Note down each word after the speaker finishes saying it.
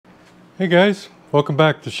Hey guys, welcome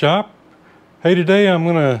back to the shop. Hey, today I'm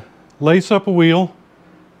going to lace up a wheel.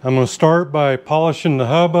 I'm going to start by polishing the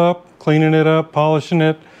hub up, cleaning it up, polishing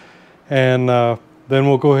it, and then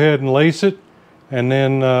we'll go ahead and lace it and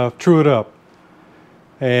then true it up.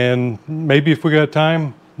 And maybe if we got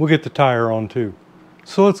time, we'll get the tire on too.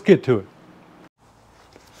 So let's get to it.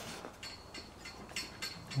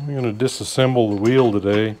 I'm going to disassemble the wheel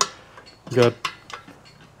today.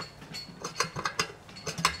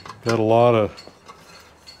 Got a lot of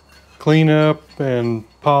cleanup and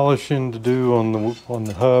polishing to do on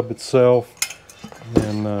the hub itself,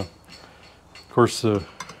 and of course it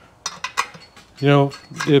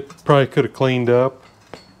probably could have cleaned up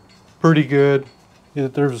pretty good.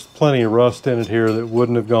 There's plenty of rust in it here that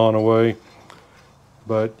wouldn't have gone away,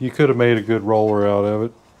 but you could have made a good roller out of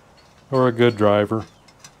it or a good driver.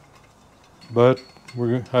 But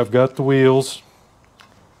I've got the wheels,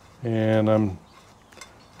 and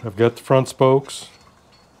I've got the front spokes,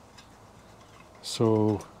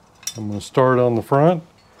 so I'm going to start on the front.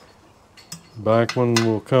 Back one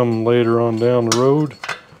will come later on down the road.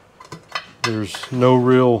 There's no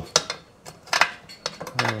real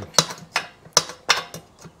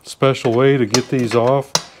special way to get these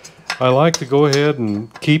off. I like to go ahead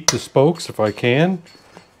and keep the spokes if I can.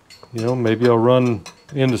 Maybe I'll run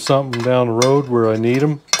into something down the road where I need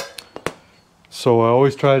them. So I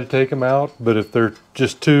always try to take them out, but if they're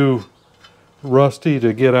just too rusty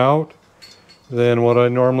to get out, then what I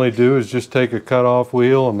normally do is just take a cut off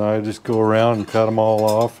wheel and I just go around and cut them all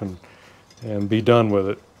off and be done with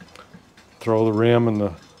it. Throw the rim and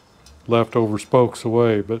the leftover spokes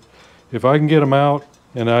away. But if I can get them out,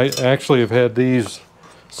 and I actually have had these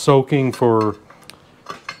soaking for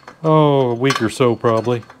a week or so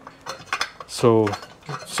probably. So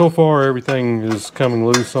far everything is coming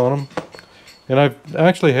loose on them. And I've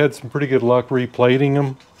actually had some pretty good luck replating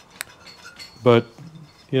them. But,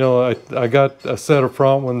 I got a set of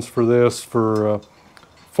front ones for this for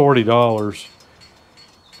 $40,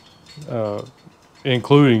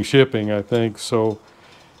 including shipping, I think. So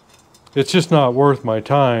it's just not worth my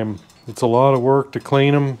time. It's a lot of work to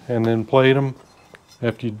clean them and then plate them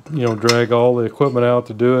after you drag all the equipment out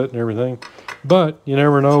to do it and everything. But you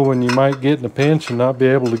never know when you might get in a pinch and not be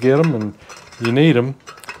able to get them, and you need them.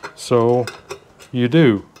 So you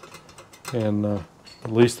do, and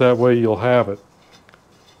at least that way you'll have it.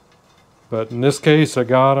 But in this case I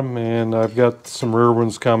got them, and I've got some rear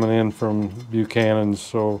ones coming in from Buchanan's,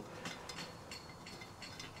 so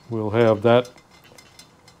we'll have that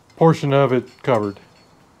portion of it covered.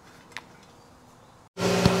 I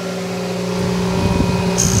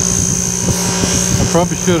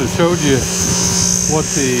probably should have showed you what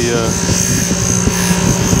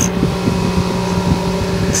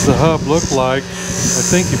the hub looked like. I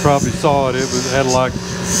think you probably saw it. It had like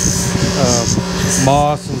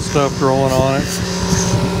moss and stuff growing on it.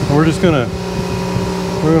 And we're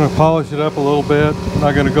gonna polish it up a little bit. I'm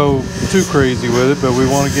not gonna go too crazy with it, but we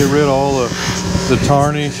want to get rid of all the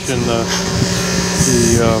tarnish and the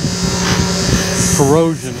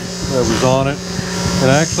corrosion that was on it. And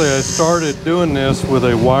actually I started doing this with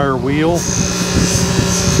a wire wheel.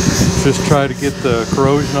 Just try to get the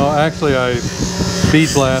corrosion off. Actually I bead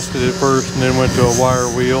blasted it first and then went to a wire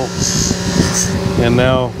wheel. And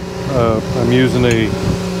now I'm using a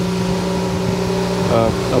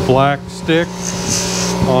black stick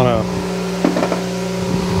on a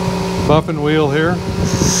buffing wheel here.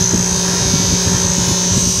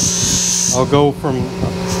 I'll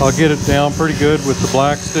get it down pretty good with the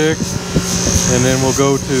black stick, and then we'll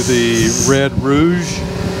go to the red rouge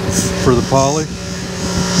for the polish.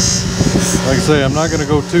 Like I say, I'm not going to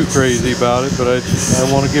go too crazy about it, but I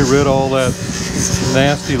want to get rid of all that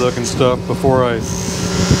nasty looking stuff before I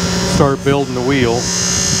start building the wheel.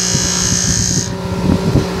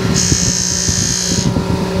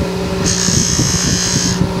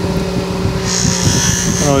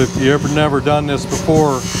 If you ever never done this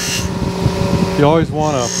before, you always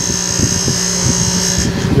want to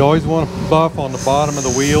buff on the bottom of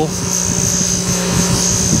the wheel.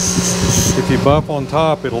 If you buff on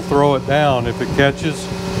top, it'll throw it down if it catches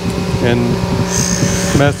and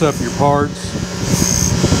mess up your parts.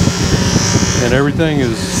 And everything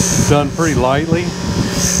is done pretty lightly.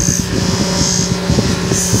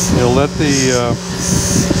 It'll let the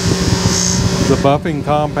buffing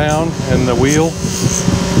compound and the wheel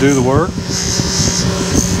do the work.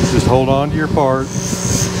 Just hold on to your part,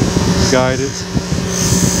 guide it.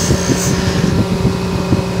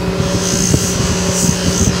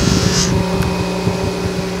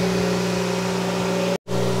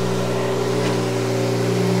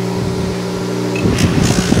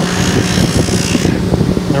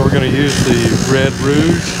 we're going to use the Red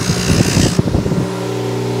Rouge.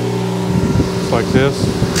 Just like this.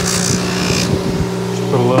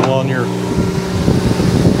 Just put a little on your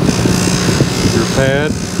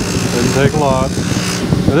pad. Doesn't take a lot.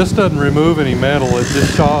 Now, this doesn't remove any metal. It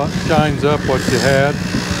just shines up what you had.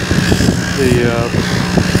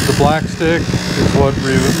 The black stick is what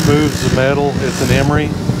removes the metal. It's an emery.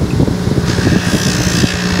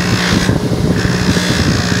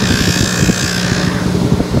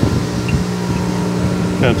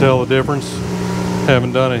 Can tell the difference?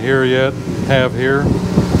 Haven't done it here yet. Have here.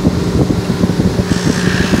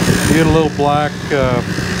 You get a little black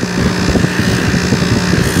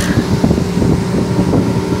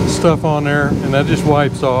stuff on there, and that just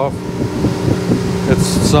wipes off. It's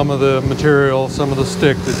some of the material, some of the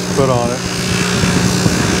stick that you put on it.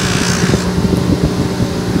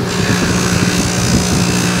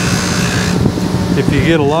 If you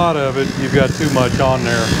get a lot of it, you've got too much on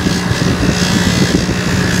there.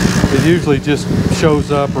 It usually just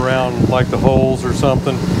shows up around like the holes or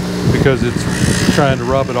something because it's trying to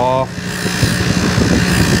rub it off.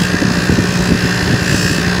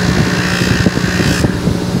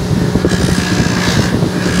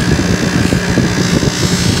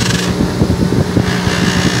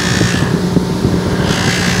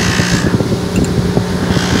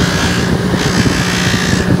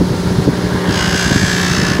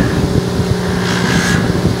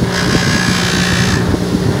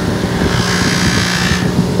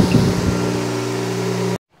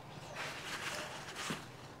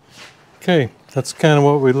 Okay, that's kind of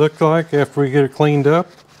what we look like after we get it cleaned up.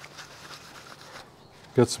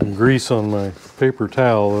 Got some grease on my paper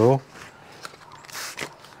towel though.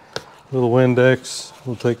 Little Windex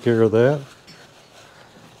will take care of that.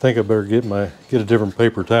 I think I better get a different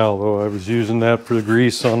paper towel though. I was using that for the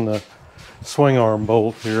grease on the swing arm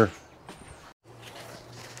bolt here.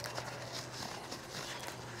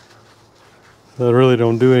 I really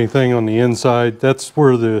don't do anything on the inside. That's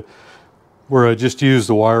where I just use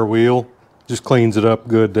the wire wheel. Just cleans it up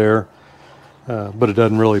good there, but it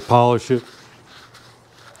doesn't really polish it.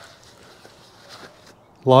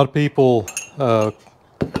 A lot of people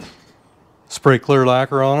spray clear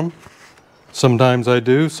lacquer on them. Sometimes I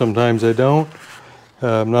do, sometimes I don't.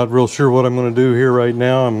 I'm not real sure what I'm going to do here right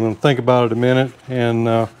now. I'm going to think about it a minute,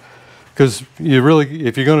 and because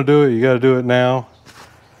if you're going to do it, you got to do it now.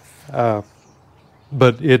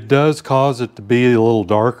 But it does cause it to be a little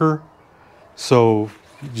darker. So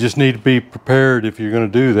you just need to be prepared if you're going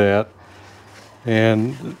to do that.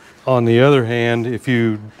 And on the other hand, if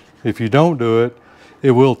you don't do it,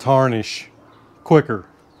 it will tarnish quicker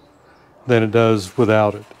than it does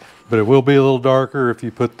without it. But it will be a little darker if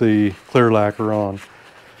you put the clear lacquer on.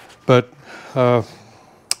 But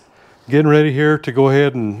getting ready here to go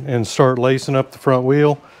ahead and start lacing up the front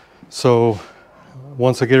wheel. So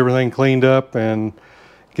once I get everything cleaned up and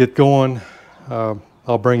get going,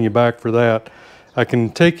 I'll bring you back for that. I can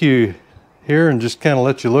take you here and just kind of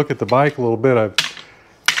let you look at the bike a little bit. I've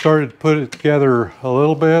started to put it together a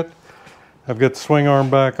little bit. I've got the swing arm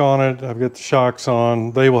back on it. I've got the shocks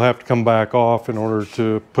on. They will have to come back off in order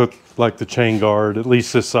to put like the chain guard, at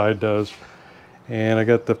least this side does. And I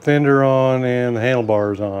got the fender on and the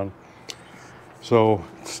handlebars on. So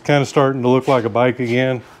it's kind of starting to look like a bike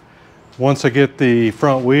again. Once I get the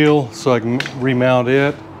front wheel so I can remount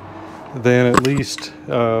it, then at least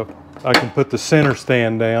I can put the center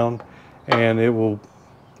stand down and it will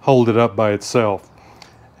hold it up by itself.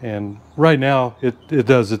 And right now it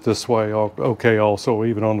does it this way okay also,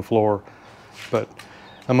 even on the floor. But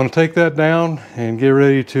I'm going to take that down and get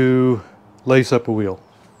ready to lace up a wheel.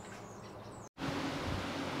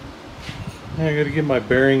 I got to get my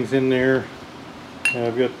bearings in there.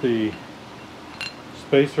 I've got the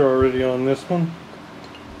spacer already on this one,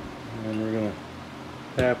 and we're going to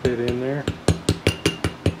tap it in there.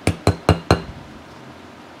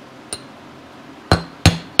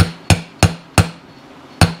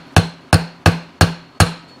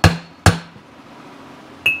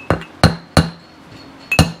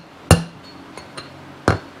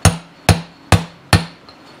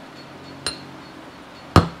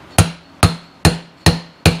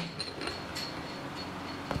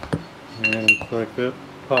 And it's like that,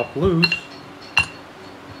 pop loose.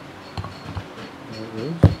 There it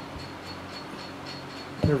is.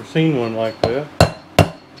 Never seen one like that.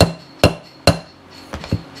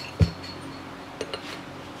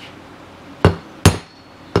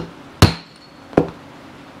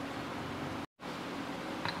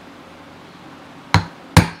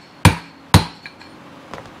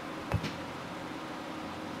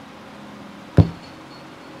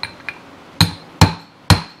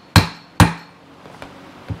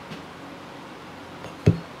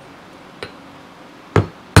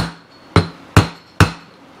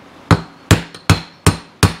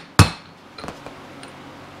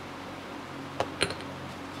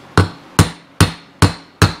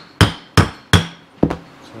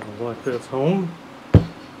 like that's home.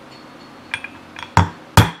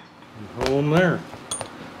 And home there.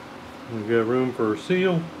 We've got room for a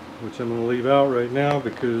seal, which I'm going to leave out right now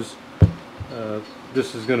because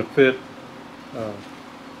this is going to fit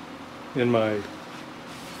in my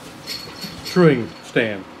truing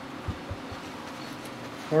stand.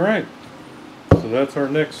 Alright, so that's our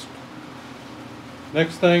next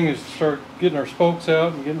thing, is to start getting our spokes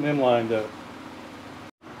out and getting them lined up.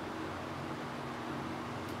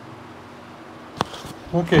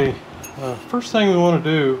 Okay, first thing we want to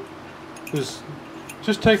do is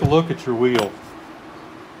just take a look at your wheel.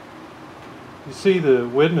 You see the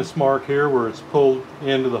witness mark here where it's pulled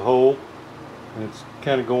into the hole and it's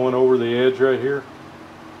kind of going over the edge right here?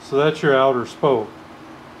 So that's your outer spoke.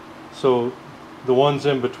 So the ones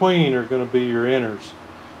in between are going to be your inners.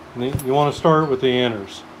 And you want to start with the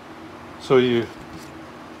inners. So you're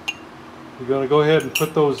going to go ahead and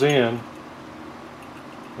put those in,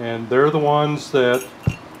 and they're the ones that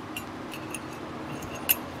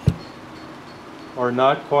are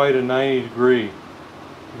not quite a 90 degree.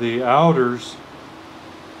 The outers,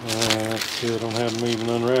 let's see, I don't have them even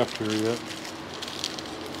unwrapped here yet.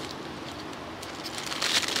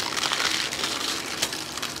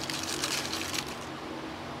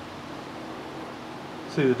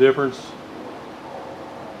 See the difference?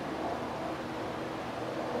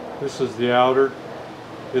 This is the outer.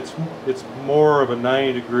 It's more of a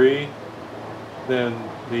 90 degree than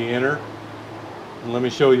the inner. And let me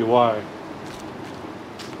show you why.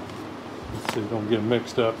 Let's see, don't get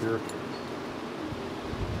mixed up here.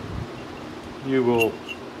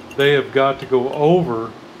 They have got to go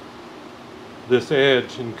over this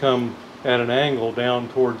edge and come at an angle down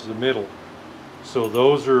towards the middle. So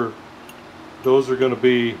those are going to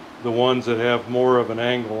be the ones that have more of an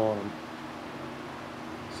angle on them.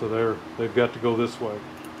 So they've got to go this way.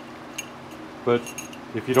 But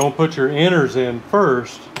if you don't put your inners in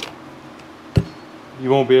first,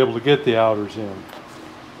 you won't be able to get the outers in.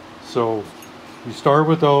 So you start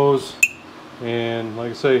with those, and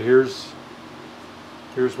like I say, here's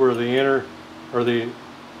where the inner or the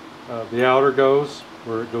outer goes,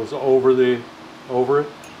 where it goes over it.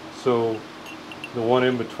 So the one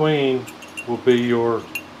in between will be your,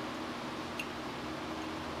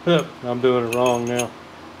 I'm doing it wrong now.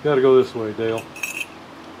 Got to go this way, Dale.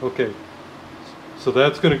 Okay, so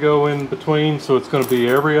that's going to go in between, so it's going to be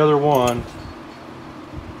every other one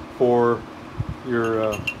for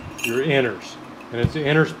your inners. And it's the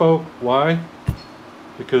inner spoke. Why?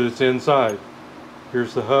 Because it's inside.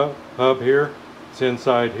 Here's the hub here. It's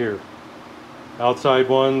inside here. Outside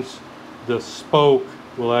ones, the spoke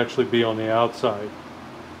will actually be on the outside.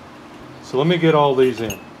 So let me get all these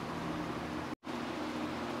in.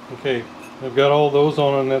 Okay, I've got all those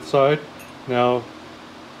on that side. Now,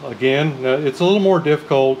 again, it's a little more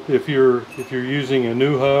difficult if you're using a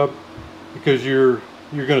new hub, because you're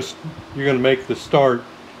gonna make the start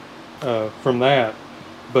from that.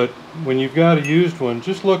 But when you've got a used one,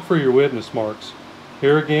 just look for your witness marks.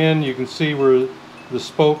 Here again, you can see where the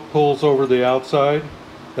spoke pulls over the outside.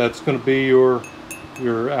 That's going to be your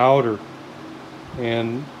outer.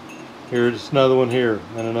 And here's another one here,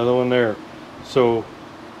 and another one there. So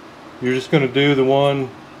you're just going to do the one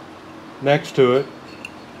next to it,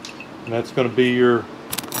 and that's going to be your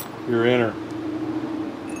inner.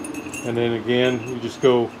 And then again, you just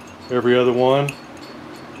go every other one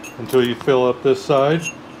until you fill up this side.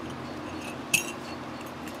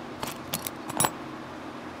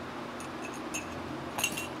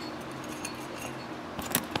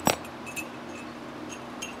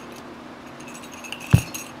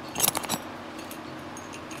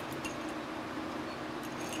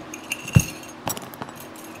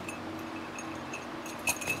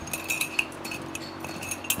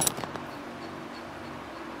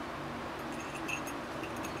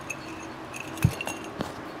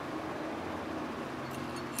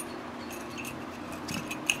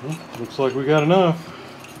 Looks like we got enough.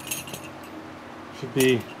 Should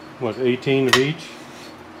be, what, 18 of each?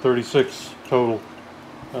 36 total.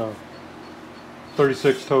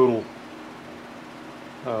 36 total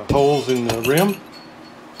holes in the rim.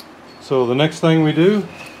 So the next thing we do,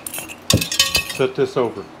 set this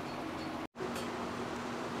over.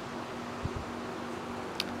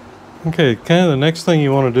 Okay, kind of the next thing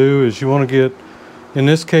you want to do is you want to get, in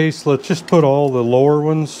this case, let's just put all the lower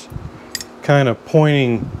ones kind of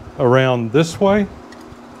pointing around this way,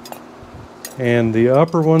 and the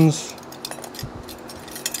upper ones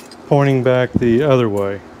pointing back the other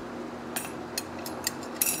way.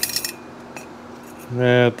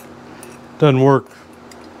 That doesn't work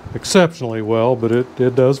exceptionally well, but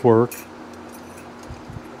it does work.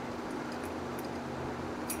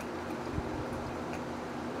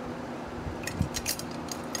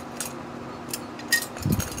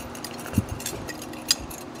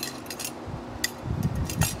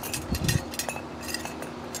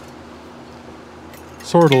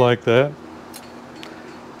 sort of like that.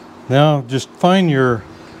 Now just find your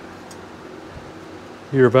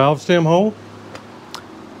valve stem hole,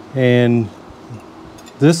 and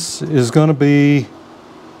this is going to be,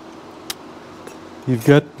 you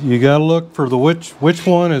got to look for the which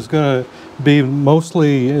one is going to be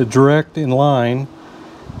mostly direct in line,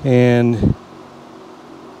 and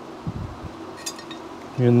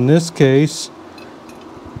in this case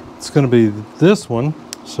it's going to be this one.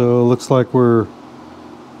 So it looks like we're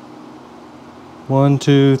 1,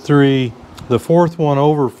 2, 3, the fourth one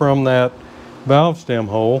over from that valve stem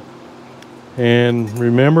hole. And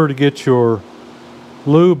remember to get your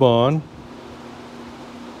lube on.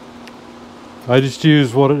 I just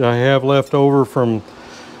use what I have left over from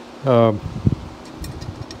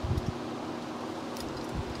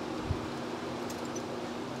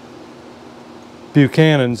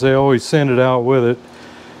Buchanan's. They always send it out with it.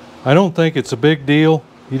 I don't think it's a big deal.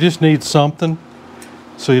 You just need something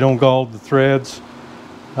so you don't gall the threads.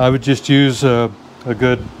 I would just use a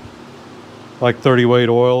good like 30 weight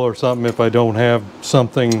oil or something if I don't have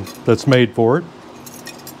something that's made for it.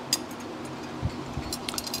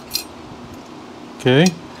 Okay,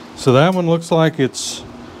 so that one looks like it's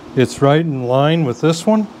right in line with this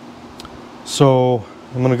one. So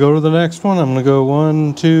I'm going to go to the next one. I'm going to go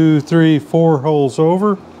 1, 2, 3, 4 holes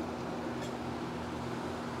over.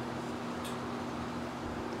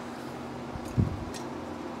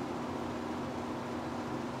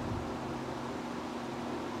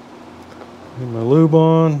 Get my lube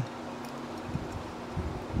on.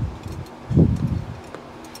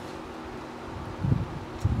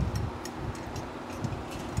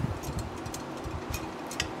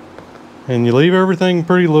 And you leave everything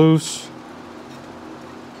pretty loose.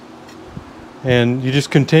 And you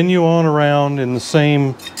just continue on around in the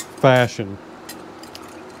same fashion.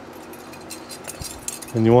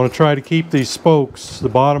 And you want to try to keep these spokes, the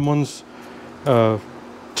bottom ones,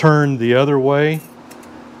 turned the other way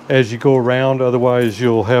as you go around, otherwise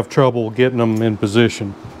you'll have trouble getting them in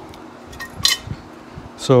position.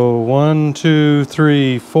 So 1, 2,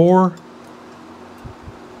 3, 4.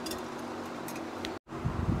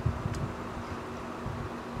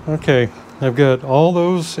 Okay, I've got all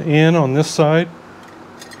those in on this side.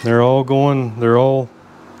 They're all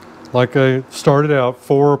like I started out,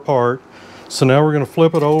 4 apart. So now we're going to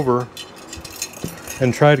flip it over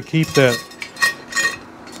and try to keep that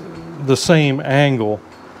the same angle.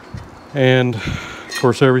 And of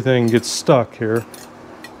course everything gets stuck here.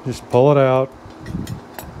 Just pull it out.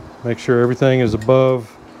 Make sure everything is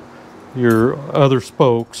above your other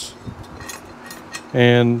spokes.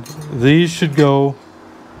 And these should go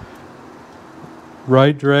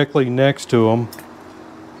right directly next to them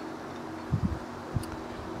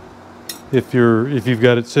if you've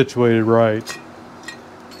got it situated right.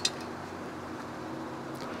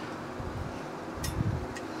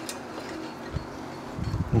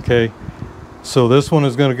 Okay, so this one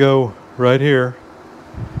is going to go right here.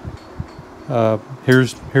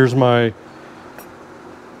 Here's my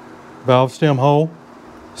valve stem hole,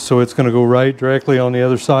 so it's going to go right directly on the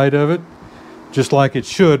other side of it, just like it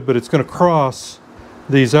should, but it's going to cross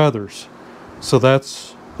these others. So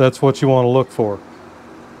that's what you want to look for.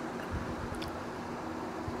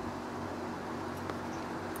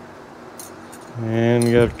 And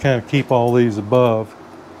you got to kind of keep all these above.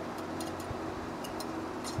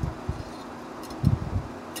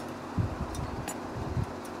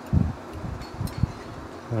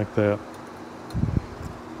 Like that.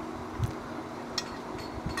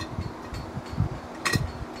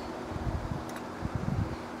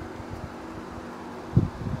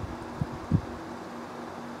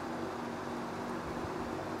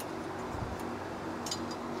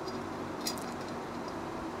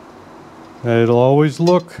 Now, it'll always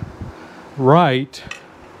look right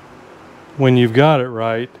when you've got it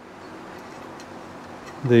right.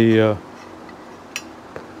 The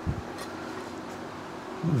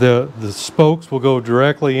spokes will go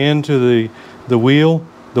directly into the wheel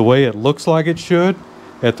the way it looks like it should,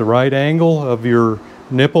 at the right angle of your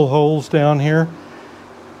nipple holes down here.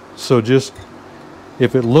 So just,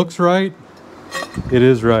 if it looks right, it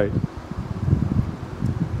is right.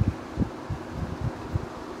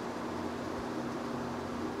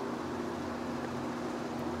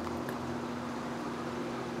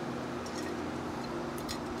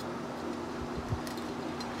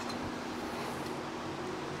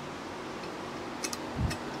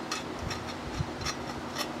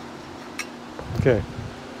 Okay,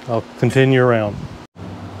 I'll continue around.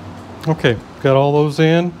 Okay, got all those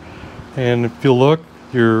in, and if you look,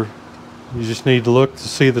 you just need to look to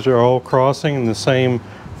see that they're all crossing in the same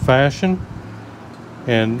fashion.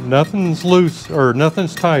 And nothing's loose, or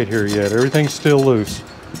nothing's tight here yet. Everything's still loose.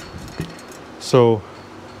 So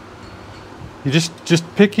you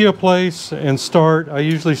just pick you a place and start. I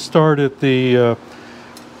usually start at the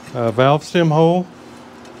valve stem hole.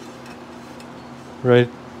 Right.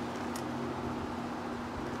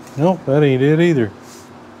 Nope, that ain't it either.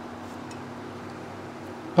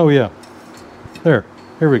 Oh yeah. There.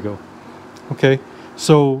 Here we go. Okay.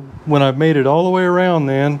 So when I've made it all the way around,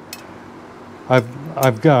 then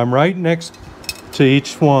I'm right next to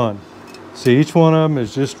each one. See, each one of them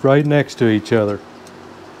is just right next to each other.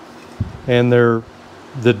 And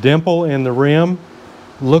the dimple in the rim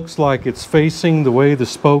looks like it's facing the way the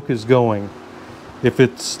spoke is going. If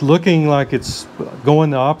it's looking like it's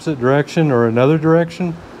going the opposite direction or another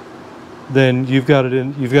direction, then you've got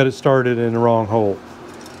it started in the wrong hole.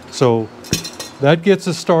 So that gets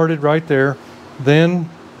us started right there. Then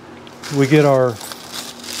we get our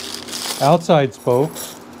outside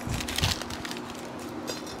spokes.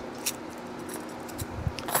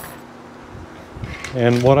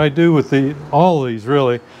 And what I do with all of these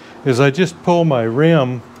really is I just pull my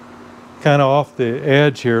rim kind of off the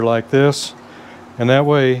edge here like this, and that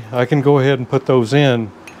way I can go ahead and put those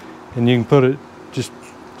in, and you can put it, just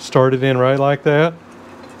start it in right like that,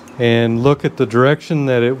 and look at the direction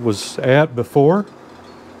that it was at before,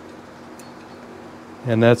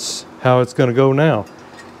 and that's how it's going to go now.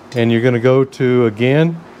 And you're going to go to,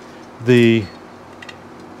 again, the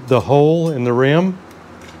hole in the rim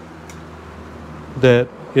that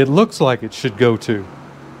it looks like it should go to,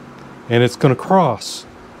 and it's going to cross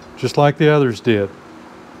just like the others did.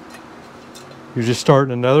 You're just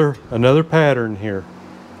starting another pattern here.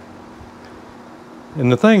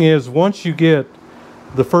 And the thing is, once you get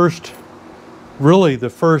the first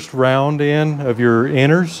round in of your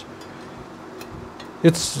inners,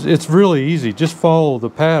 it's really easy. Just follow the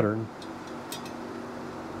pattern.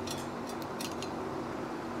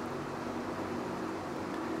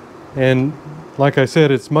 And like I said,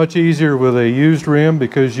 it's much easier with a used rim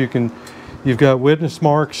because you've got witness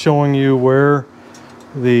marks showing you where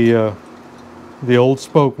the old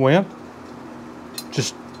spoke went.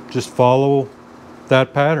 Just follow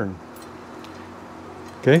that pattern.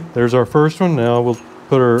 Okay, there's our first one. Now we'll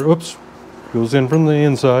put our, oops, goes in from the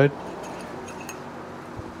inside.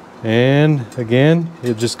 And again,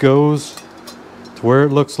 it just goes to where it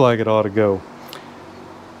looks like it ought to go.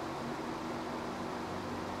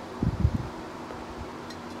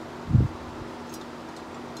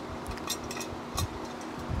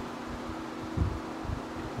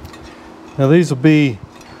 Now these will be,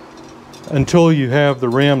 until you have the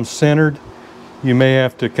rim centered, you may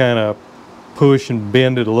have to kind of push and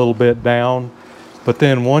bend it a little bit down. But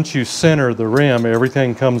then once you center the rim,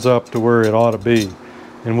 everything comes up to where it ought to be.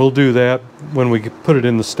 And we'll do that when we put it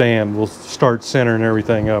in the stand. We'll start centering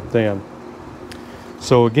everything up then.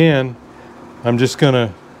 So again,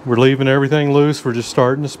 we're leaving everything loose. We're just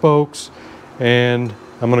starting the spokes, and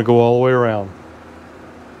I'm going to go all the way around.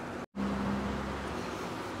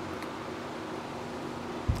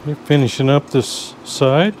 Okay, finishing up this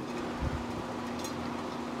side.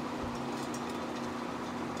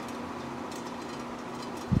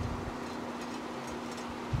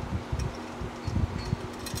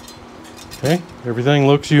 Okay, everything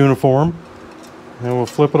looks uniform. And we'll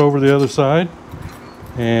flip it over to the other side,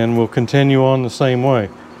 and we'll continue on the same way.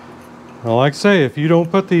 Now, like I say, if you don't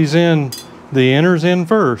put these in, the inners in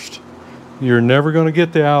first, you're never going to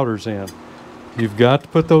get the outers in. You've got to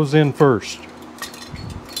put those in first.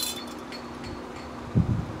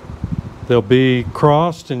 They'll be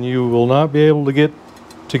crossed and you will not be able to get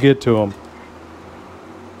to them.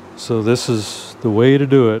 So this is the way to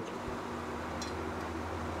do it.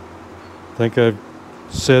 I think I've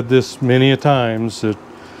said this many a times, that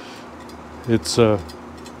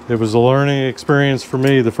it was a learning experience for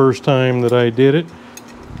me the first time that I did it,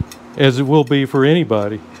 as it will be for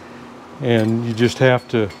anybody. And you just have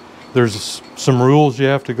to, there's some rules you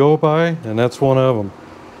have to go by, and that's one of them.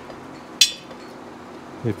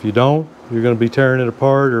 If you don't, you're going to be tearing it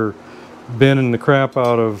apart or bending the crap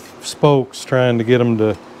out of spokes trying to get them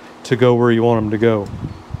to go where you want them to go.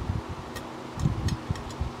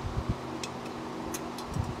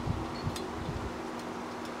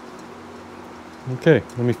 Okay,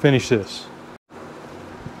 let me finish this.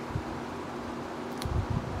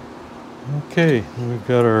 Okay, we've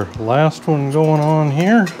got our last one going on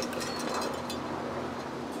here.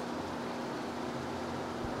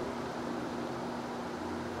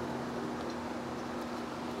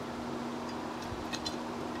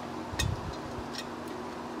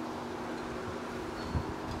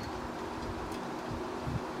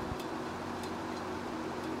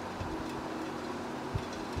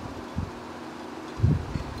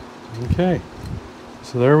 Okay,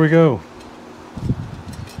 so there we go.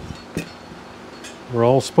 We're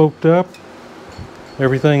all spoked up.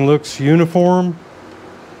 Everything looks uniform.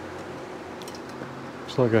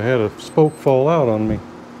 Looks like I had a spoke fall out on me.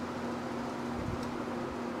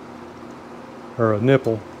 Or a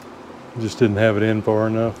nipple. Just didn't have it in far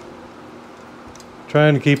enough.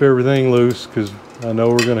 Trying to keep everything loose because I know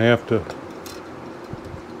we're going to have to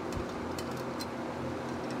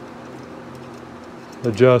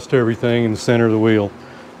adjust everything in the center of the wheel.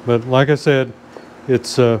 But like I said,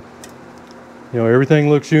 it's you know, everything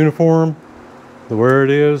looks uniform the where it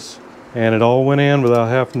is, and it all went in without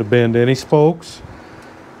having to bend any spokes.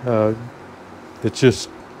 It's just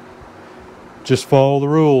follow the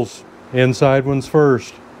rules. Inside ones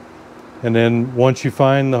first, and then once you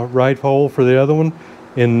find the right hole for the other one,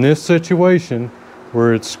 in this situation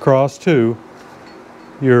where it's cross two,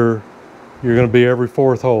 you're going to be every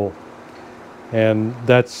fourth hole, and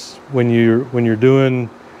that's when you're doing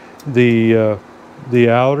the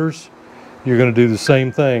outers, you're going to do the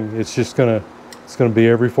same thing. It's going to be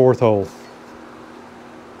every fourth hole.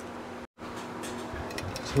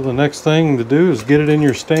 So the next thing to do is get it in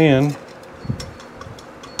your stand.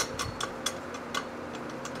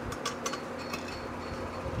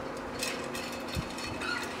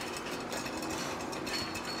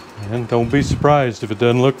 And don't be surprised if it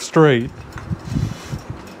doesn't look straight.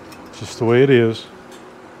 It's just the way it is.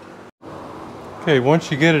 Okay, once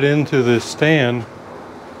you get it into this stand,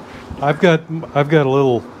 I've got a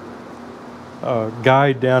little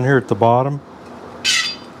guide down here at the bottom.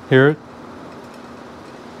 Hear it?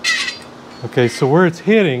 Okay, so where it's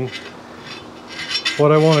hitting,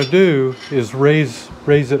 what I want to do is raise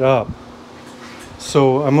it up.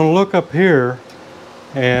 So I'm going to look up here,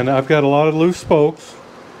 and I've got a lot of loose spokes.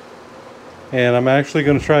 And I'm actually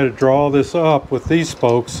going to try to draw this up with these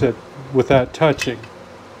spokes without touching.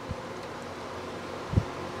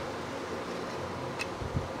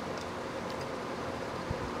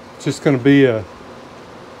 It's just going to be a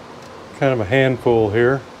kind of a handful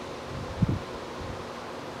here.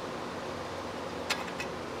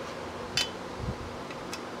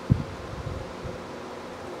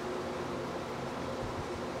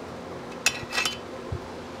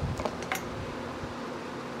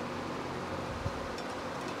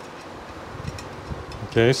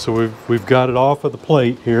 Okay, so we've got it off of the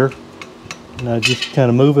plate here, and I just kind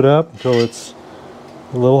of move it up until it's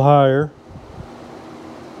a little higher.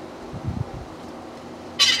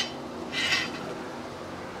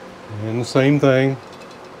 And the same thing,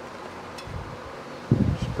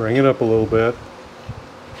 just bring it up a little bit.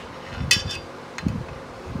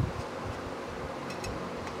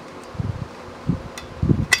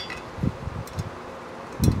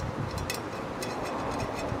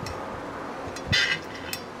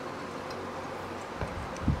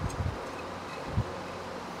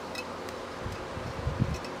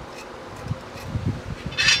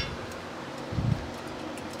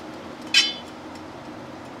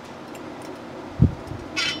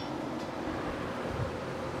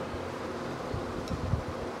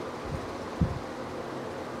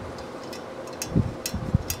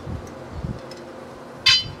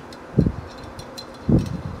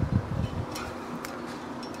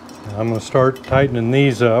 I'm going to start tightening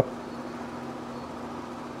these up.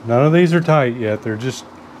 None of these are tight yet. They're just,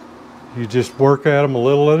 you just work at them a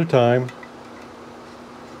little at a time.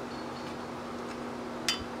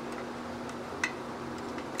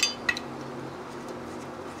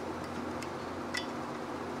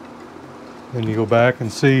 Then you go back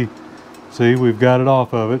and see we've got it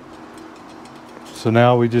off of it. So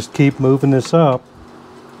now we just keep moving this up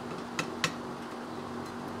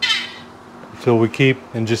until we keep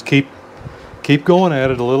going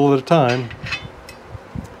at it a little at a time.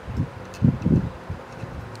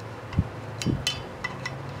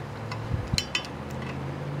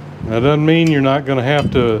 That doesn't mean you're not going to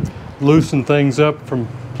have to loosen things up from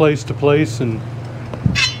place to place and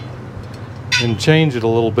change it a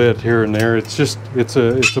little bit here and there. It's just it's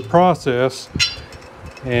a process,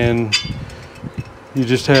 and you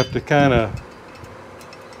just have to kind of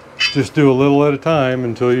just do a little at a time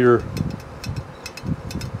until you're.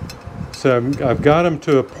 So I've got them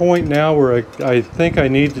to a point now where I think I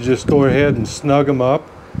need to just go ahead and snug them up.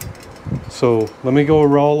 So let me go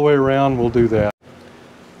all the way around. We'll do that.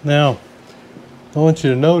 Now, I want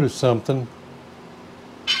you to notice something.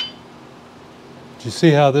 Do you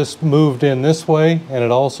see how this moved in this way, and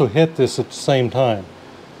it also hit this at the same time?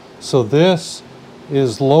 So this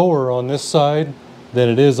is lower on this side than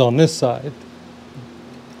it is on this side.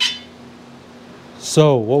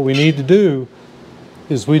 So what we need to do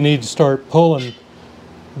is we need to start pulling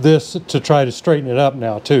this to try to straighten it up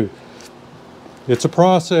now too. It's a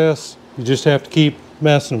process. You just have to keep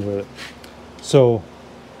messing with it. So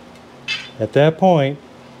at that point,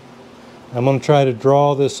 I'm going to try to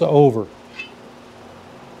draw this over.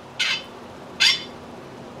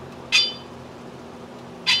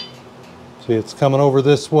 See, it's coming over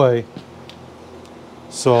this way.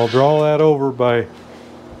 So I'll draw that over by,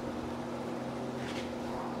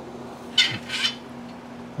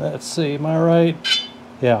 let's see, am I right?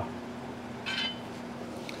 Yeah.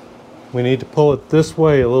 We need to pull it this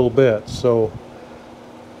way a little bit. So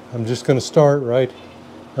I'm just going to start right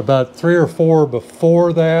about 3 or 4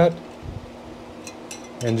 before that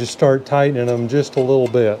and just start tightening them just a little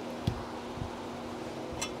bit.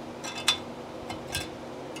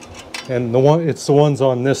 And it's the ones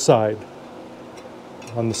on this side.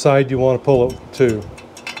 On the side you want to pull it to.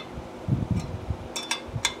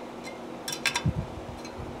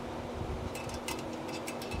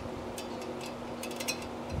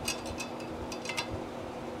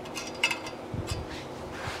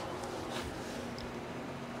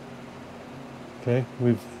 Okay,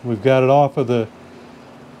 we've got it off of the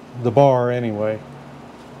bar anyway.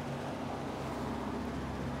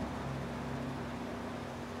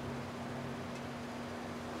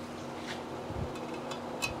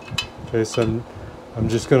 Okay, so I'm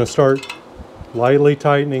just going to start lightly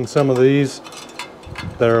tightening some of these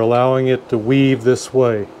that are allowing it to weave this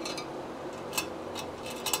way.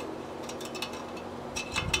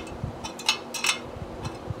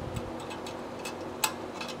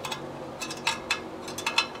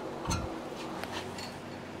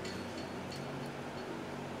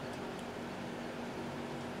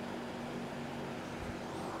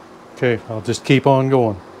 Okay, I'll just keep on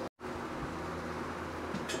going.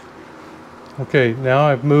 Okay, now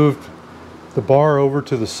I've moved the bar over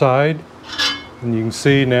to the side, and you can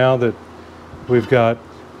see now that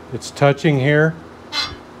it's touching here.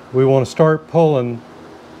 We want to start pulling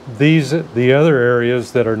the other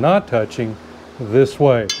areas that are not touching this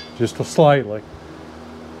way, just slightly.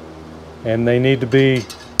 And they need to be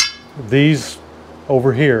these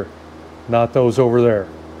over here, not those over there.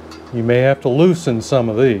 You may have to loosen some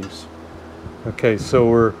of these. Okay, so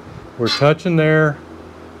we're touching there.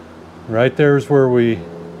 Right there is where we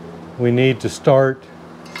need to start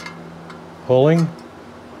pulling.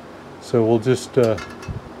 So we'll just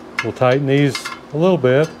we'll tighten these a little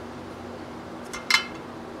bit.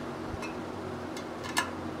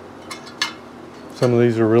 Some of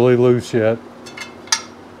these are really loose yet.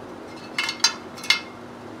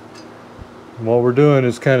 And what we're doing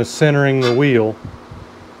is kind of centering the wheel.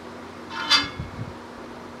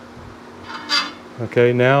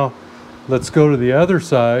 Okay, now let's go to the other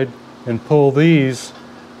side and pull these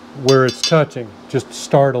where it's touching. Just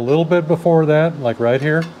start a little bit before that, like right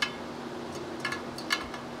here.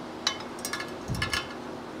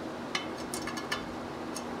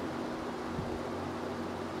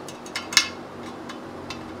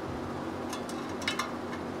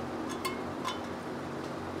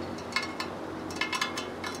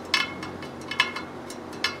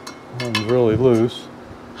 One's really loose.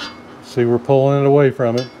 See, we're pulling it away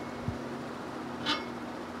from it.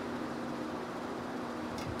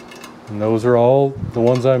 And those are all the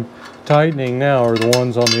ones I'm tightening now are the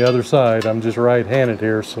ones on the other side. I'm just right-handed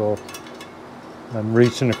here, so I'm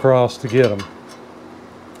reaching across to get them.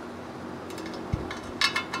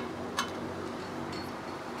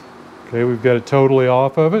 Okay, we've got it totally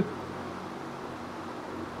off of it.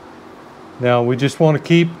 Now we just want to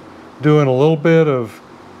keep doing a little bit of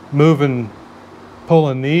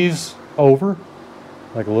pulling these over,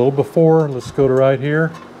 like a little before. Let's go to right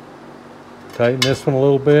here. Tighten this one a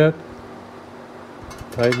little bit.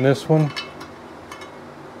 Tighten this one.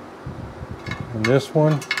 And this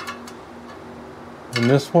one. And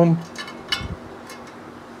this one.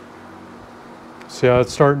 See how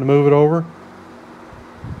it's starting to move it over?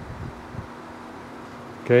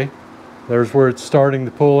 Okay. There's where it's starting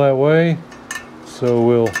to pull that way. So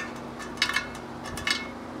we'll,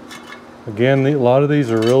 again, a lot of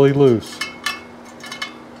these are really loose.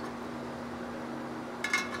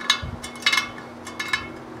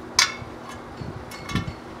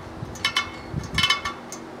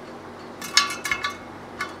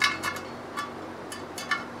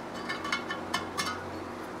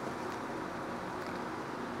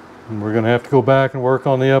 And we're going to have to go back and work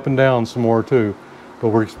on the up and down some more too. But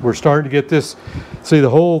we're starting to get this. See, the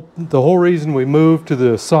whole reason we moved to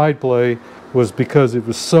the side play was because it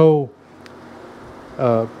was so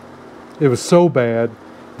bad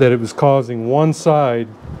that it was causing one side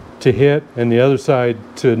to hit and the other side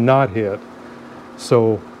to not hit.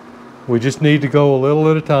 So we just need to go a little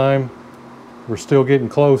at a time We're still getting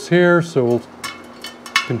close here, so we'll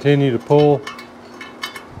continue to pull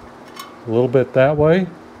a little bit that way.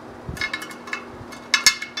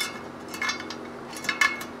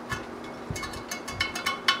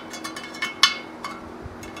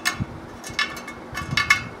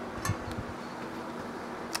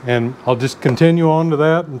 And I'll just continue on to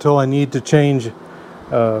that until I need to change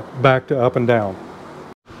back to up and down.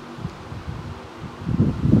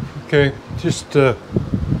 Okay, just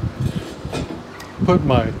put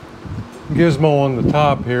my gizmo on the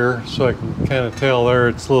top here so I can kind of tell there.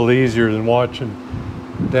 It's a little easier than watching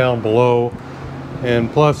down below.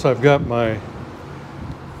 And plus I've got my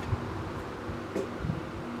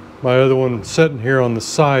other one sitting here on the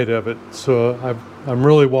side of it, so I'm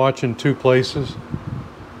really watching two places.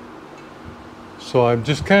 So I'm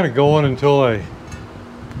just kind of going until I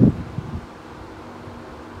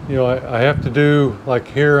have to do, like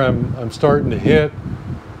here I'm starting to hit,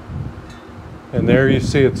 and there you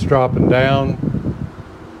see it's dropping down.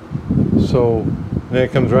 So then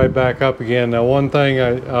it comes right back up again. Now one thing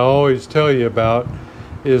I always tell you about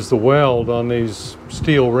is the weld on these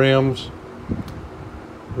steel rims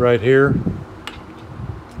right here.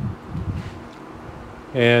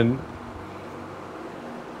 And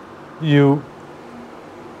you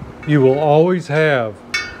will always have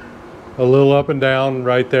a little up and down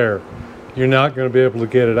right there. You're not going to be able to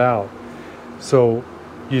get it out. So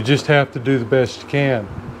you just have to do the best you can.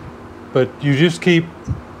 But you just keep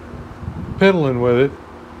piddling with it.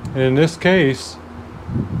 And in this case,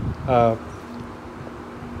 I'm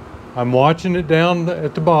watching it down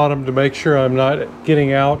at the bottom to make sure I'm not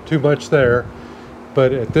getting out too much there.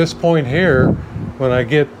 But at this point here, when I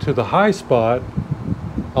get to the high spot,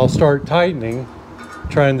 I'll start tightening,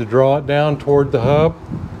 trying to draw it down toward the hub.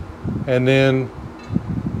 And then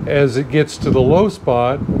as it gets to the low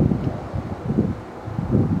spot,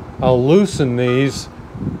 I'll loosen these,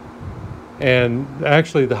 and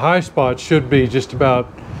actually the high spot should be just about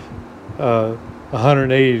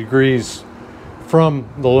 180 degrees from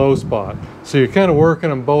the low spot. So you're kind of working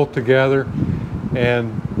them both together,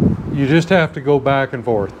 and you just have to go back and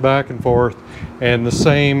forth, and the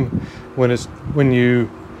same when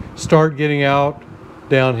you start getting out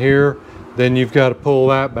down here, then you've got to pull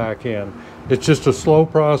that back in. It's just a slow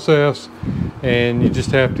process, and you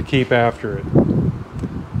just have to keep after it.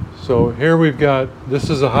 So here we've got, this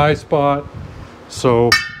is a high spot, so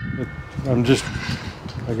I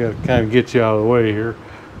got to kind of get you out of the way here.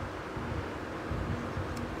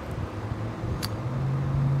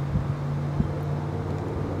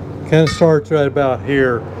 Kind of starts right about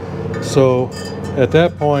here. So at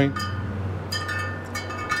that point,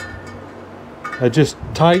 I just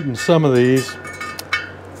tighten some of these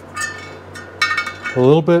a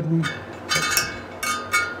little bit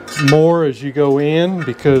more as you go in,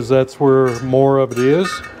 because that's where more of it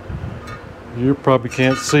is. You probably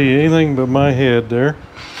can't see anything but my head there.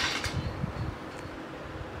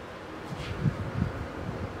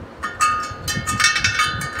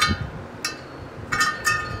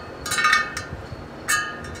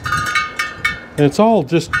 And it's all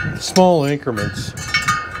just small increments.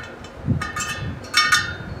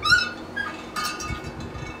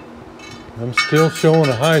 I'm still showing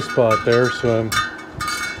a high spot there, so I'm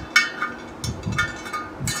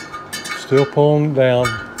still pulling it down.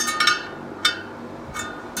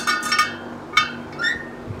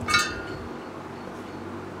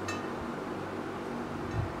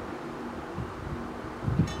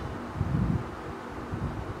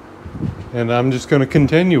 And I'm just going to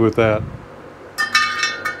continue with that.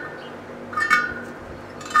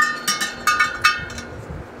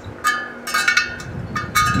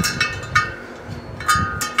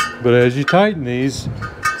 But as you tighten these,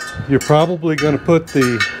 you're probably going to put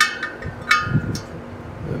the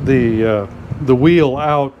wheel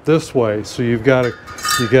out this way, so you've got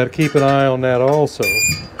to keep an eye on that also.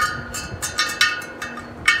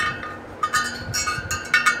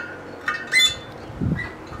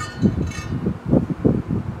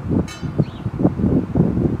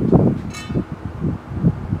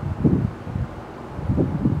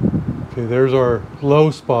 Okay, there's our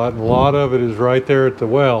low spot, and a lot of it is right there at the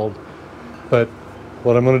weld. But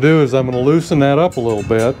what I'm going to do is I'm going to loosen that up a little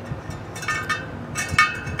bit.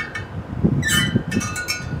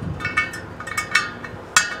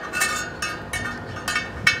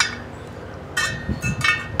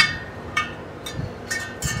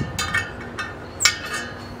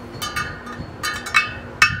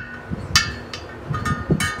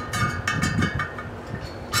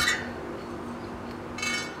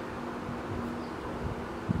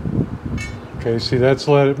 Okay, see, that's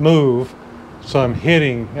let it move, so I'm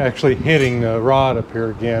actually hitting the rod up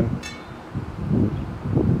here again.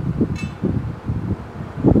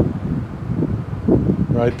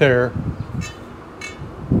 right there.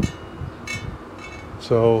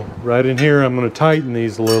 So right in here I'm going to tighten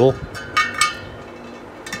these a little.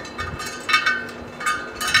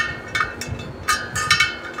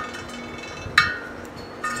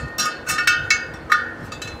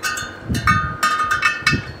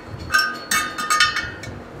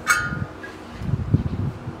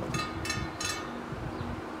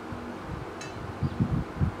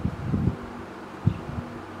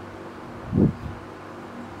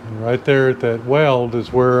 Right there at that weld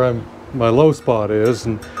is where my low spot is,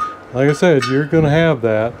 and like I said, you're going to have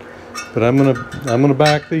that, but I'm gonna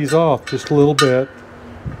back these off just a little bit,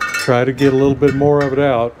 try to get a little bit more of it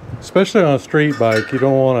out, especially on a street bike. You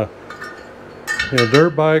don't want to,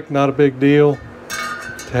 dirt bike, not a big deal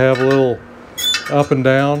to have a little up and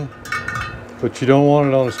down, but you don't want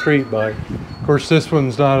it on a street bike. Of course, this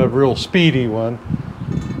one's not a real speedy one,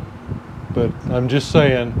 but I'm just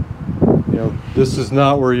saying, this is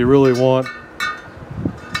not where you really want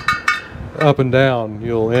up and down.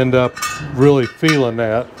 You'll end up really feeling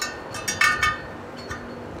that.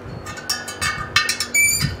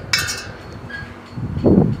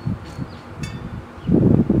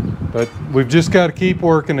 But we've just got to keep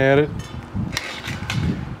working at it.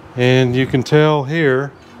 And you can tell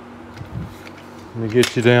here, let me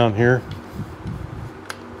get you down here.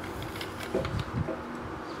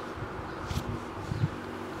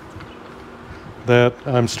 That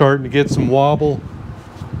I'm starting to get some wobble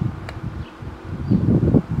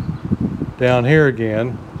down here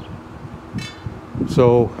again.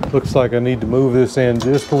 So looks like I need to move this in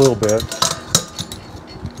just a little bit.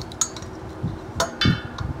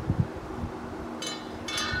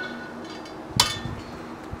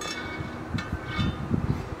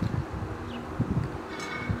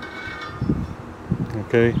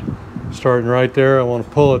 Okay, starting right there, I want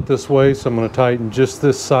to pull it this way, so I'm going to tighten just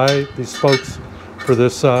this side, these spokes for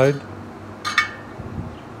this side.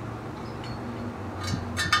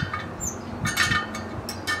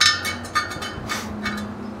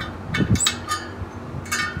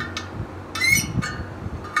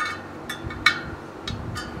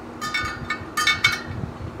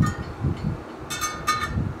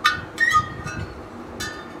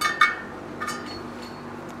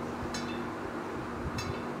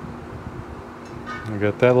 I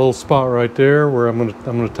got that little spot right there where I'm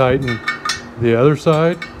gonna tighten the other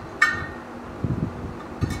side to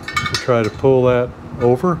try to pull that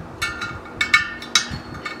over.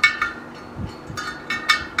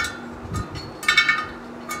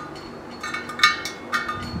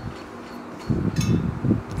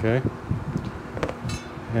 Okay.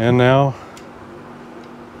 And now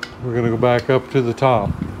we're gonna go back up to the top.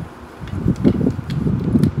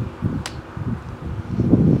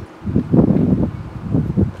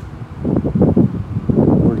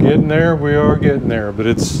 Getting there, we are getting there, but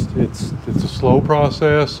it's a slow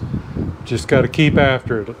process. Just got to keep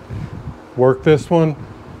after it. Work this one,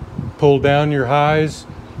 pull down your highs,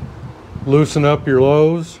 loosen up your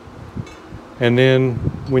lows, and then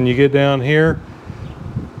when you get down here,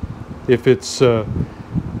 if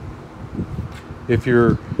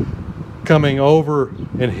you're coming over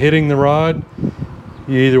and hitting the rod,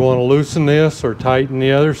 you either want to loosen this or tighten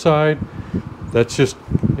the other side. It's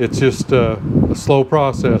just a slow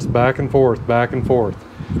process, back and forth, back and forth.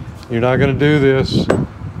 You're not going to do this.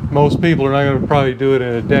 Most people are not going to probably do it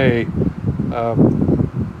in a day.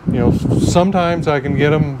 Sometimes I can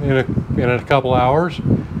get them in a couple hours,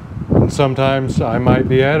 and sometimes I might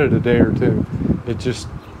be at it a day or two. It just,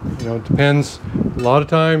 it depends. A lot of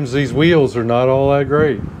times these wheels are not all that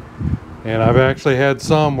great, and I've actually had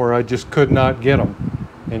some where I just could not get them,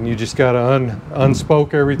 and you just got to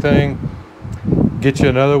unspoke everything, get you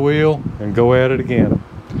another wheel, and go at it again.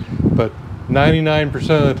 But 99%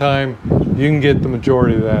 of the time, you can get the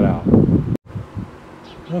majority of that out.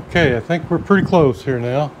 Okay, I think we're pretty close here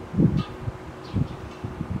now.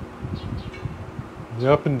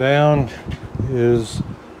 The up and down is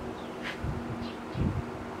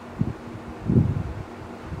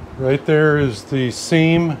right there is the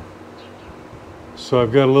seam. So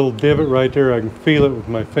I've got a little divot right there. I can feel it with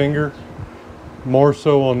my finger, more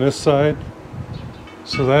so on this side.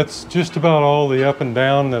 So that's just about all the up and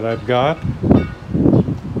down that I've got.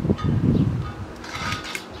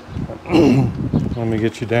 Let me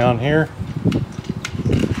get you down here.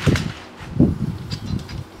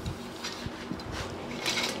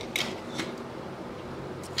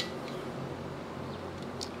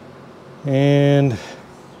 And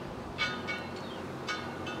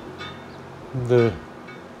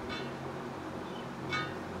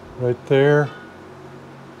right there.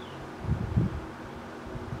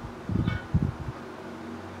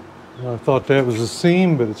 I thought that was a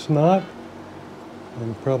seam, but it's not.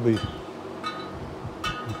 And probably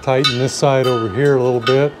tighten this side over here a little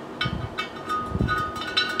bit.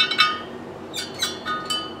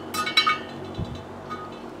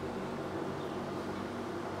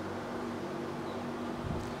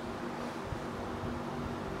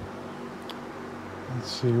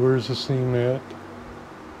 Let's see, where's the seam at?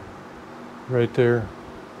 Right there.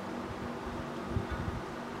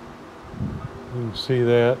 You can see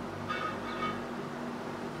that.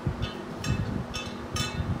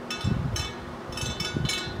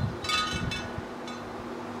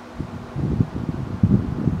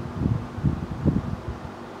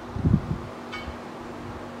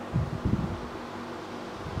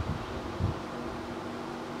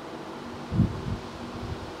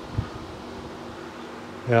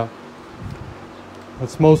 Yeah,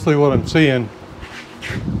 that's mostly what I'm seeing.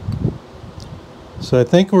 So I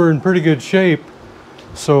think we're in pretty good shape.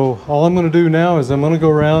 So all I'm going to do now is I'm going to go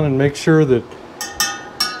around and make sure that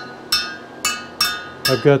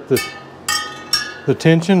I've got the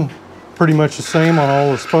tension pretty much the same on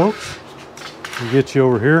all the spokes. I'll get you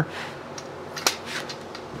over here.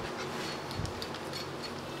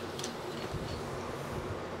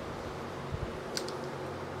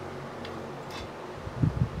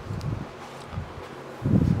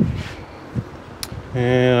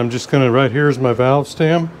 And I'm just going to, right here is my valve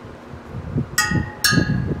stem.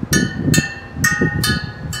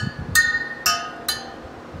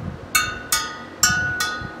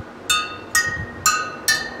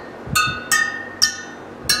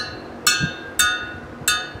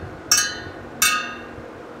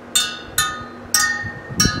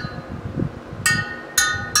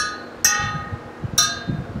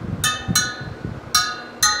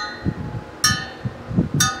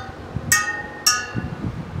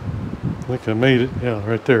 I think I made it, yeah,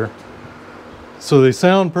 right there. So they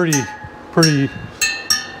sound pretty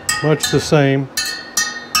much the same.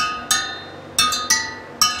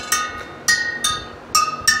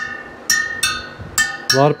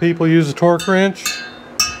 A lot of people use a torque wrench.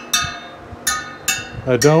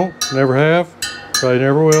 I don't, never have, probably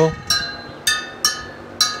never will.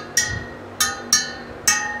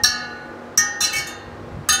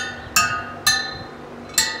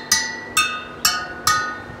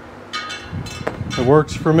 It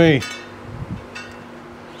works for me.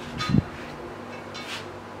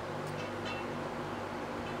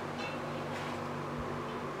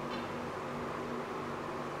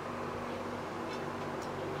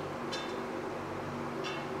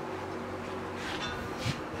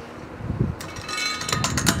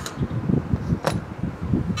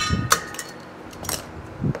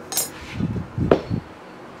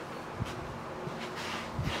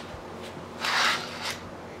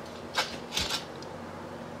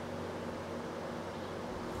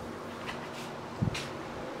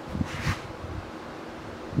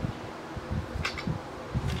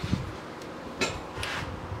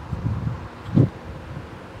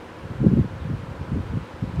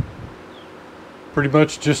 Pretty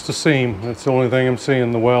much just a seam. That's the only thing I'm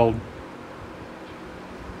seeing, the weld.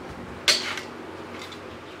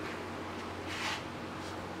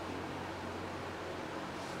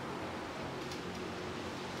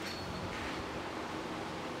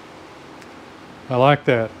 I like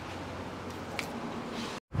that.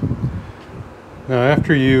 Now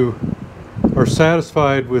after you are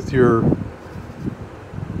satisfied with your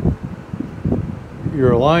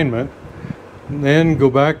alignment, then go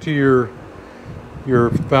back to your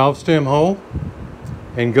valve stem hole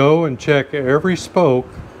and go and check every spoke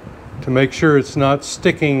to make sure it's not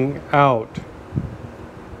sticking out.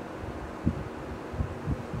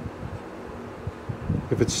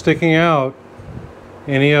 If it's sticking out,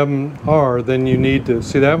 any of them are, then you need to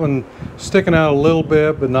see that one sticking out a little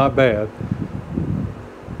bit, but not bad.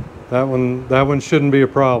 That one shouldn't be a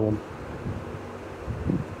problem.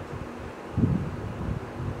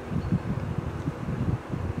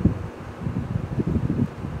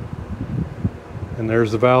 And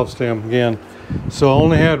there's the valve stem again. So I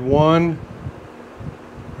only had one,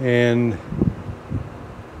 and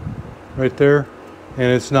right there,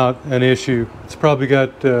 and it's not an issue. It's probably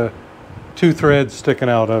got 2 threads sticking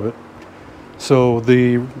out of it. So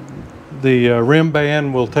the rim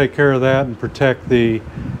band will take care of that and protect the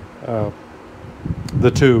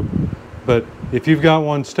tube. But if you've got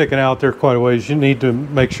one sticking out there quite a ways, you need to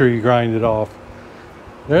make sure you grind it off.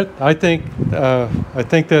 I think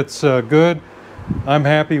that's good. I'm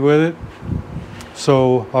happy with it.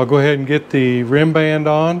 So I'll go ahead and get the rim band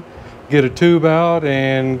on, get a tube out,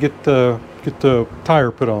 and get the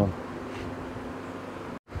tire put on.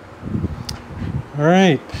 All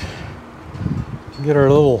right, get our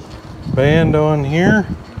little band on here.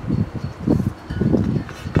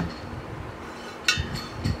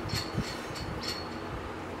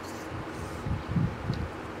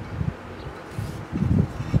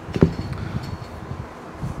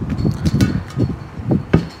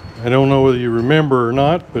 I don't know whether you remember or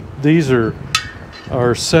not, but these are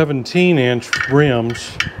our 17-inch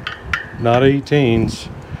rims, not 18s.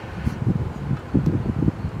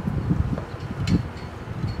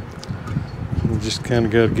 We just kind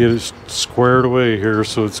of got to get it squared away here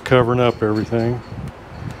so it's covering up everything.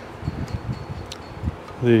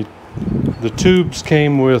 The tubes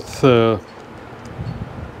came with the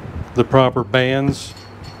proper bands.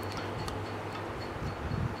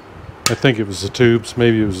 I think it was the tubes,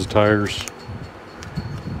 maybe it was the tires.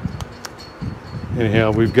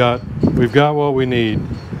 Anyhow, we've got what we need.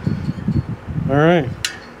 All right.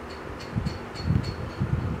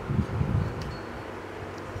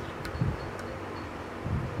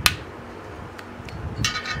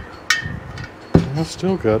 I've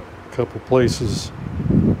still got a couple places.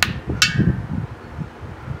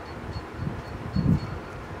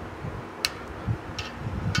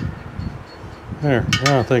 There,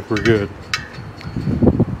 I think we're good.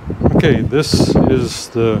 Okay, this is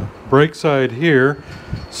the brake side here,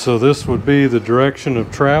 so this would be the direction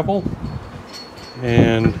of travel,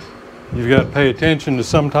 and you've got to pay attention to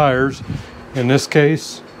some tires. In this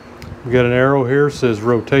case, we got an arrow here that says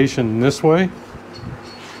rotation this way,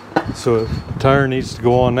 so the tire needs to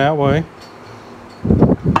go on that way.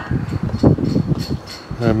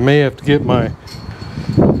 I may have to get my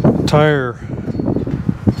tire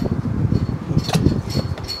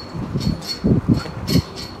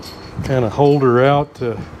kind of holder out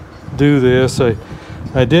to do this. I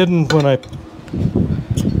didn't when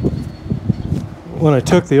I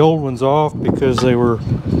took the old ones off because they were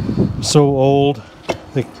so old,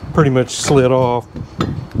 they pretty much slid off.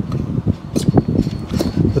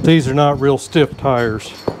 But these are not real stiff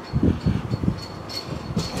tires.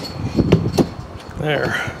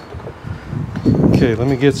 There. Okay, let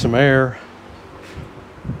me get some air.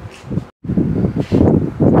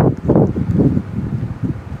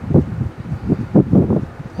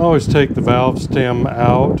 I always take the valve stem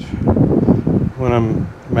out when I'm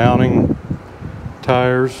mounting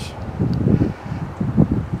tires.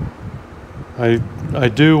 I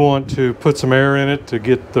do want to put some air in it to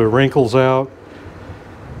get the wrinkles out,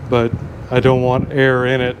 but I don't want air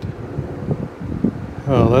in it.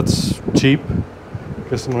 Oh, that's cheap.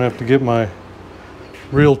 Guess I'm gonna have to get my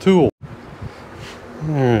real tool.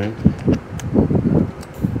 All right.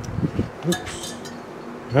 Oops.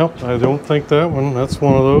 Nope, I don't think that one. That's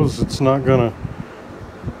one of those. It's not gonna.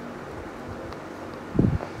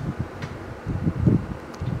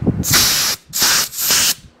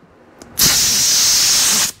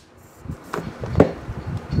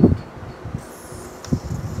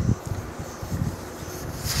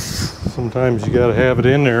 Sometimes you got to have it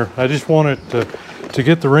in there. I just want it to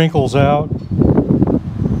get the wrinkles out,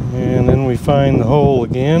 and then we find the hole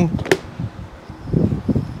again.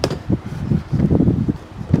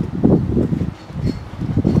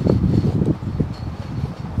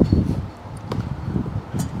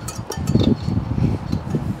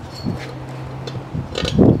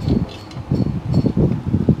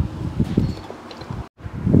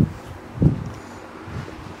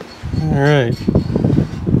 All right.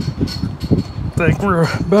 I think we're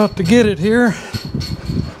about to get it here.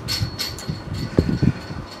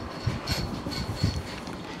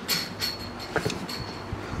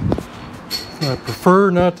 I prefer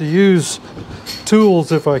not to use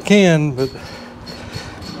tools if I can, but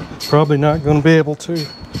probably not going to be able to.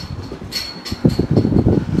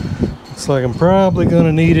 Looks like I'm probably going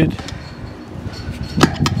to need it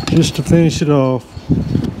just to finish it off.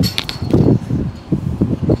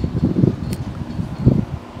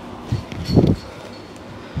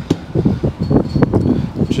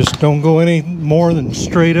 Just don't go any more than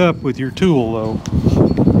straight up with your tool, though.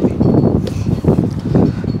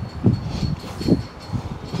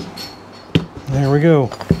 There we go.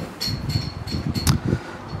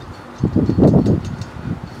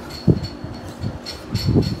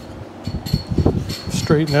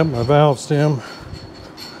 Straighten up my valve stem.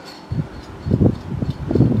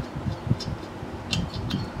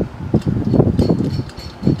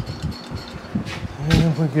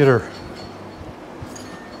 And we get her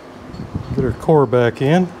core back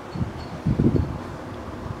in.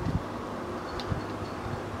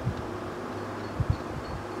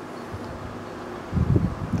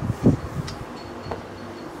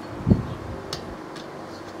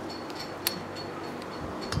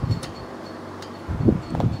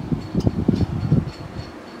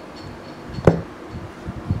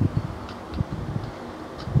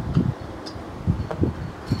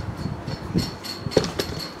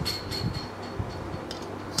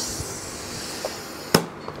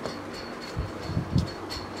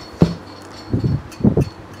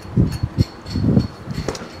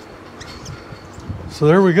 So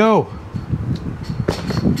there we go.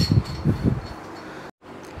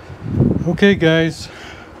 Okay guys,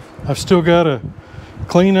 I've still got to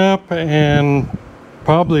clean up and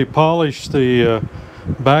probably polish the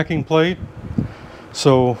backing plate,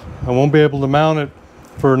 so I won't be able to mount it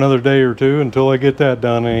for another day or two until I get that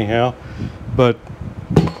done anyhow. But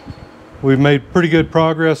we've made pretty good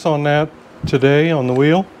progress on that today on the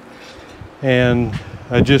wheel, and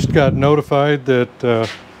I just got notified that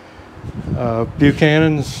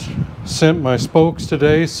Buchanan's sent my spokes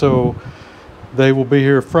today, so they will be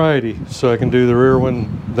here Friday, so I can do the rear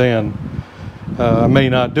one then. I may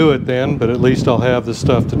not do it then, but at least I'll have the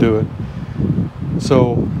stuff to do it.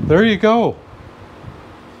 So there you go.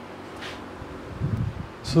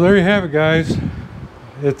 So there you have it, guys.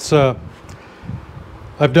 It's I've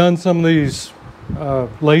done some of these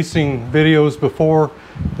lacing videos before.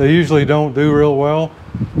 They usually don't do real well,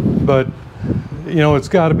 but you know, it's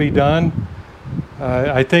got to be done.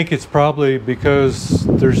 I think it's probably because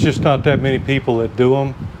there's just not that many people that do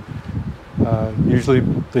them. Usually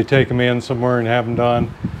they take them in somewhere and have them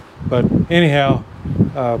done. But anyhow,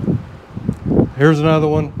 here's another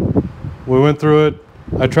one. We went through it.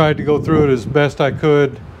 I tried to go through it as best I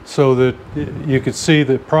could so that you could see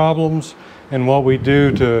the problems and what we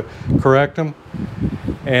do to correct them.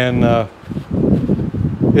 And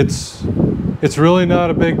it's really not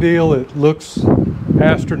a big deal. It looks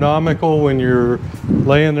astronomical when you're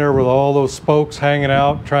laying there with all those spokes hanging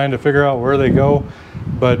out trying to figure out where they go,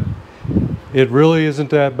 but it really isn't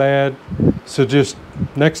that bad. So just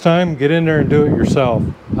next time, get in there and do it yourself.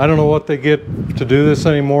 I don't know what they get to do this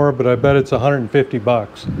anymore, but I bet it's 150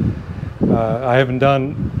 bucks. I haven't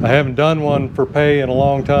done one for pay in a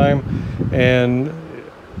long time, and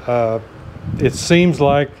it seems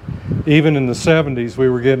like even in the 70s we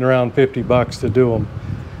were getting around 50 bucks to do them.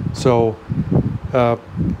 So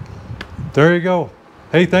there you go.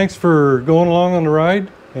 Hey, thanks for going along on the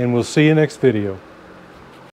ride, and we'll see you next video.